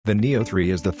The Neo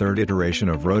 3 is the third iteration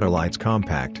of Rotolight's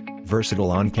compact, versatile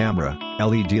on-camera,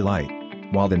 LED light.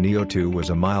 While the Neo 2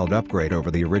 was a mild upgrade over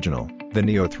the original, the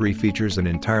Neo 3 features an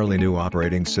entirely new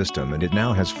operating system and it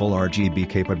now has full RGB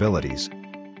capabilities.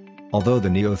 Although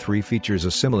the Neo 3 features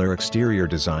a similar exterior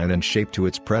design and shape to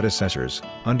its predecessors,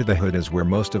 under the hood is where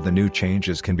most of the new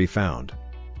changes can be found.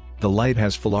 The light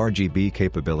has full RGB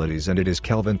capabilities and it is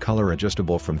Kelvin color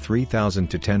adjustable from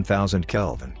 3000 to 10,000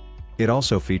 Kelvin. It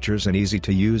also features an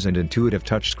easy-to-use and intuitive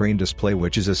touchscreen display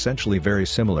which is essentially very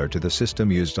similar to the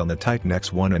system used on the Titan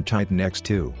X1 and Titan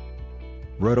X2.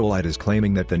 Rotolight is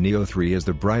claiming that the Neo 3 is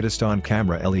the brightest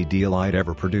on-camera LED light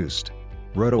ever produced.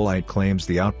 Rotolight claims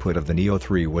the output of the Neo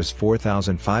 3 was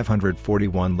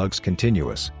 4,541 lux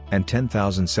continuous, and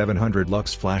 10,700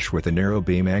 lux flash with a narrow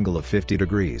beam angle of 50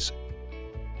 degrees.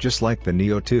 Just like the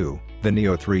Neo 2, the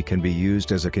Neo 3 can be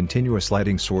used as a continuous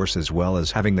lighting source as well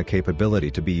as having the capability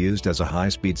to be used as a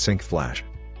high-speed sync flash.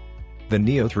 The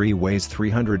Neo 3 weighs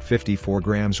 354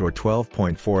 grams or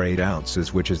 12.48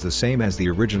 ounces, which is the same as the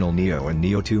original Neo and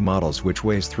Neo 2 models, which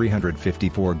weighs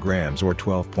 354 grams or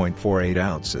 12.48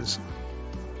 ounces.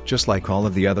 Just like all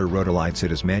of the other Rotolights,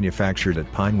 it is manufactured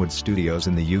at Pinewood Studios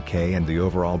in the UK and the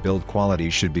overall build quality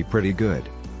should be pretty good.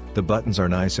 The buttons are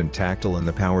nice and tactile and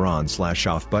the power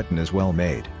on/off button is well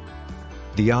made.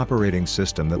 The operating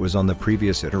system that was on the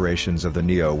previous iterations of the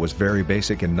Neo was very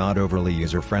basic and not overly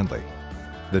user-friendly.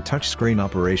 The touchscreen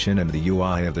operation and the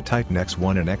UI of the Titan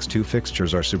X1 and X2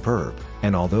 fixtures are superb,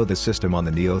 and although the system on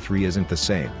the Neo 3 isn't the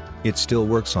same, it still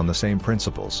works on the same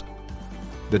principles.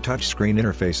 The touchscreen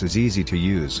interface is easy to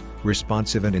use,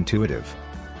 responsive and intuitive.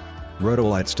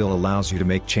 Rotolight still allows you to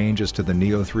make changes to the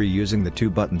Neo 3 using the two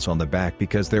buttons on the back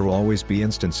because there will always be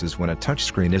instances when a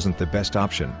touchscreen isn't the best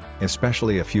option,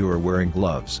 especially if you are wearing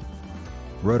gloves.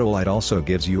 Rotolight also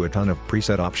gives you a ton of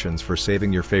preset options for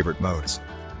saving your favorite modes.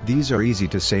 These are easy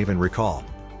to save and recall.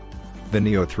 The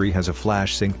Neo 3 has a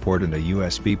flash sync port and a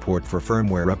USB port for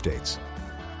firmware updates.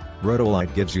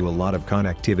 Rotolight gives you a lot of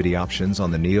connectivity options on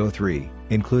the Neo 3,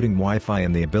 including Wi-Fi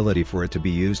and the ability for it to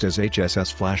be used as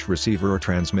HSS flash receiver or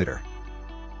transmitter.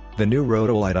 The new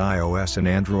Rotolight iOS and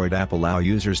Android app allow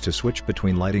users to switch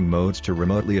between lighting modes to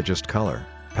remotely adjust color,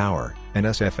 power, and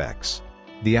SFX.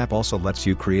 The app also lets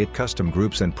you create custom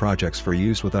groups and projects for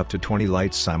use with up to 20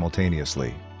 lights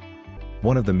simultaneously.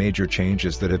 One of the major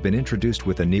changes that have been introduced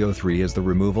with the Neo 3 is the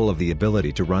removal of the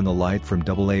ability to run the light from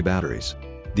AA batteries.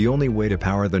 The only way to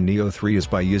power the Neo 3 is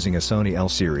by using a Sony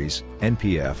L-Series,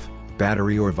 NPF,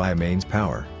 battery or via mains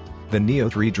power. The Neo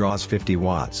 3 draws 50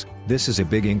 watts, this is a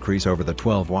big increase over the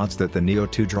 12 watts that the Neo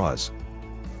 2 draws.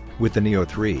 With the Neo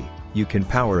 3, you can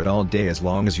power it all day as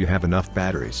long as you have enough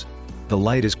batteries. The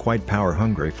light is quite power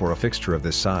hungry for a fixture of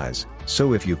this size,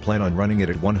 so if you plan on running it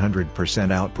at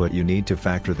 100% output you need to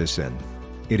factor this in.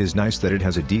 It is nice that it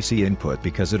has a DC input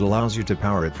because it allows you to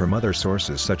power it from other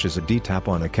sources such as a D-tap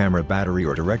on a camera battery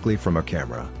or directly from a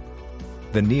camera.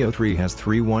 The Neo 3 has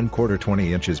 3 1/4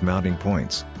 20 inches mounting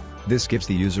points. This gives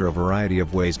the user a variety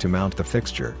of ways to mount the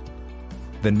fixture.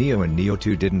 The Neo and Neo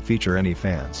 2 didn't feature any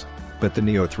fans, but the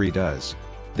Neo 3 does.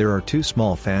 There are 2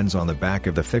 small fans on the back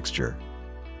of the fixture.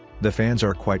 The fans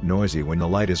are quite noisy when the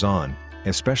light is on,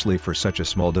 especially for such a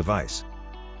small device.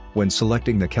 When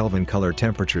selecting the Kelvin color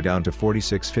temperature down to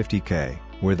 4650 K,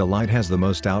 where the light has the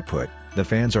most output, the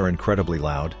fans are incredibly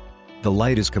loud. The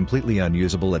light is completely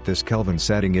unusable at this Kelvin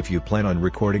setting if you plan on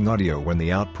recording audio when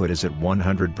the output is at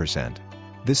 100%.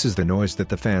 This is the noise that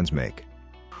the fans make.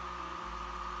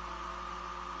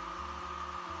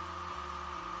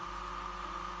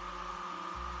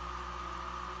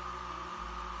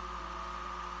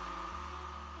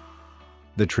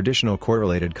 The traditional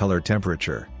correlated color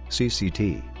temperature,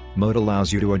 CCT, mode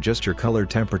allows you to adjust your color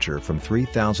temperature from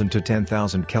 3000 to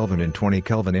 10,000 Kelvin in 20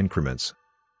 Kelvin increments.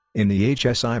 In the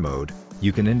HSI mode,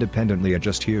 you can independently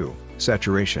adjust hue,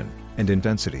 saturation, and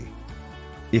intensity.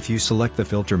 If you select the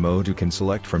filter mode you can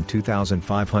select from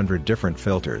 2,500 different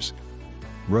filters.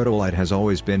 Rotolight has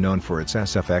always been known for its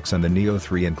SFX and the Neo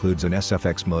 3 includes an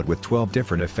SFX mode with 12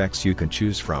 different effects you can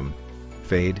choose from: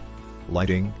 fade,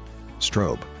 lighting,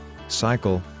 strobe,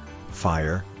 cycle,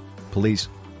 fire, police,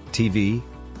 TV,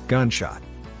 gunshot,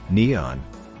 neon,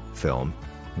 film,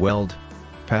 weld,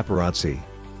 paparazzi.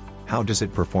 How does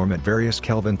it perform at various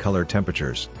Kelvin color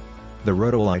temperatures? The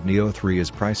Rotolight Neo 3 is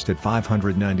priced at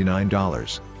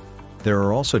 $599. There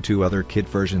are also 2 other kit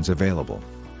versions available.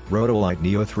 Rotolight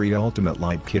Neo 3 Ultimate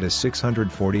Light Kit is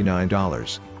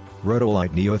 $649.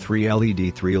 Rotolight Neo 3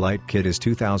 LED 3 Light Kit is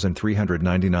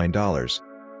 $2,399.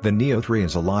 The Neo 3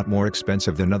 is a lot more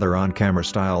expensive than other on-camera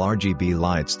style RGB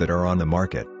lights that are on the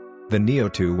market. The Neo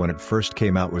 2 when it first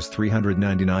came out was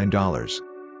 $399.